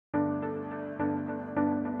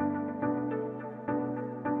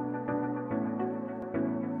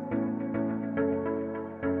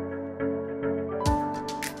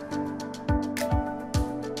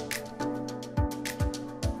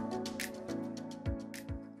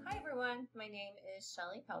everyone. My name is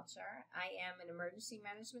Shelley Pelcher. I am an emergency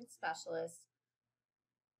management specialist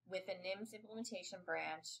with the NIMS implementation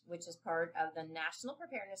branch, which is part of the National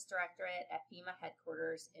Preparedness Directorate at FEMA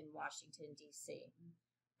headquarters in Washington, D.C.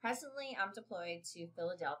 Presently, I'm deployed to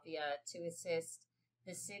Philadelphia to assist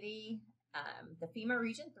the city, the FEMA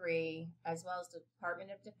Region 3, as well as the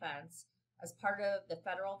Department of Defense as part of the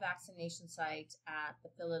federal vaccination site at the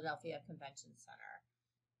Philadelphia Convention Center.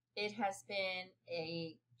 It has been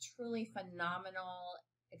a truly phenomenal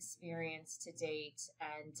experience to date,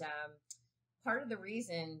 and part of the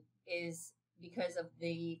reason is because of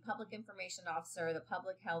the public information officer, the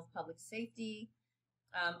public health, public safety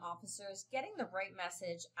officers getting the right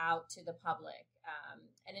message out to the public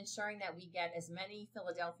and ensuring that we get as many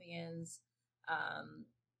Philadelphians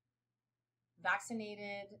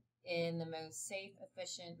vaccinated in the most safe,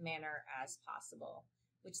 efficient manner as possible.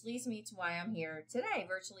 Which leads me to why I'm here today,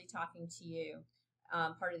 virtually talking to you,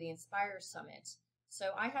 part of the Inspire Summit.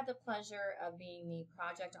 So I had the pleasure of being the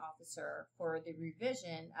project officer for the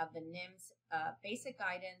revision of the NIMS Basic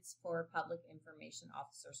Guidance for Public Information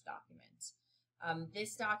Officers document.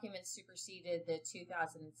 This document superseded the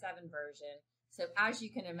 2007 version. So as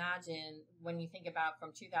you can imagine, when you think about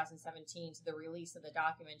from 2017 to the release of the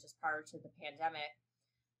document just prior to the pandemic,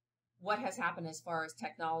 what has happened as far as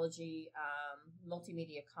technology,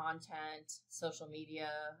 multimedia content, social media,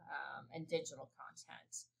 and digital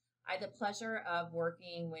content. I had the pleasure of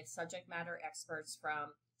working with subject matter experts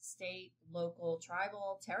from state, local,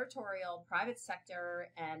 tribal, territorial, private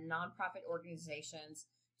sector, and nonprofit organizations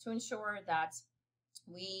to ensure that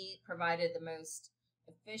we provided the most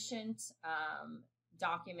efficient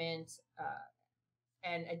document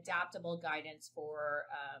and adaptable guidance for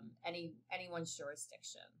anyone's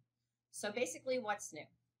jurisdiction. So basically, what's new?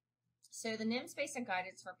 So the NIMS Basic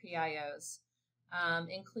Guidance for PIOs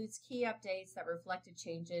includes key updates that reflected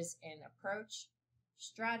changes in approach,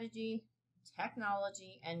 strategy,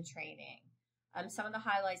 technology, and training. Some of the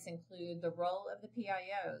highlights include the role of the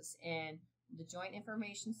PIOs in the Joint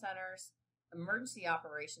Information Centers, Emergency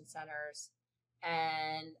Operations Centers,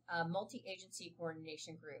 and multi-agency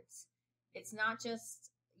coordination groups. It's not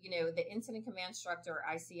just, the Incident Command Structure,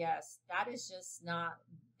 ICS. That is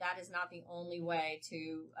not the only way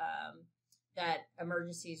to that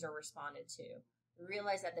emergencies are responded to. We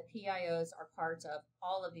realize that the PIOs are part of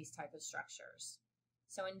all of these type of structures.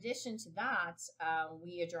 So in addition to that,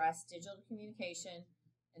 we address digital communication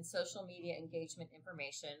and social media engagement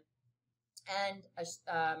information and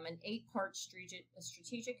an 8-part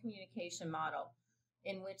strategic communication model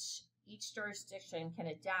in which each jurisdiction can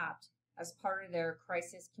adapt as part of their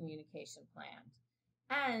crisis communication plan.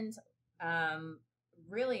 And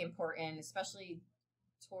really important, especially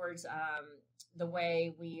towards the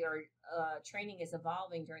way we are training is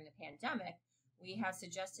evolving during the pandemic, we have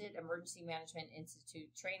suggested Emergency Management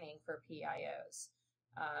Institute training for PIOs.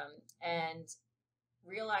 And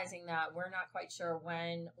realizing that we're not quite sure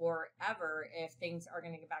when or ever if things are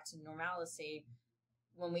going to get back to normalcy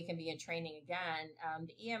when we can be in training again,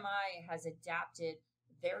 the EMI has adapted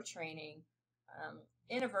their training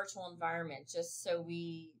in a virtual environment just so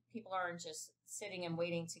people aren't just sitting and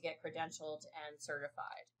waiting to get credentialed and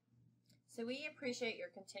certified. So we appreciate your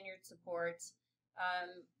continued support.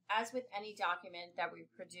 As with any document that we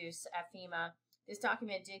produce at FEMA, this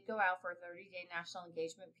document did go out for a 30-day national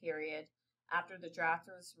engagement period after the draft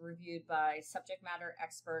was reviewed by subject matter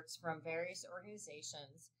experts from various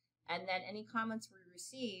organizations. And then any comments we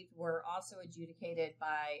received were also adjudicated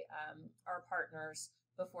by our partners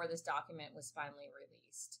before this document was finally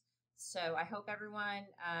released. So I hope everyone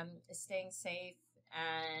is staying safe,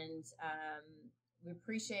 and we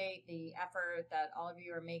appreciate the effort that all of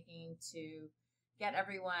you are making to get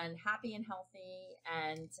everyone happy and healthy.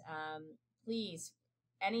 And please,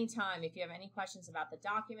 anytime, if you have any questions about the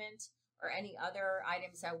document or any other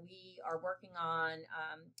items that we are working on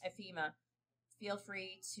at FEMA, feel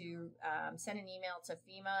free to send an email to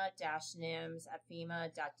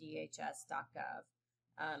FEMA-NIMS@fema.dhs.gov.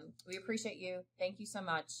 We appreciate you. Thank you so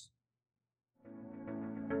much.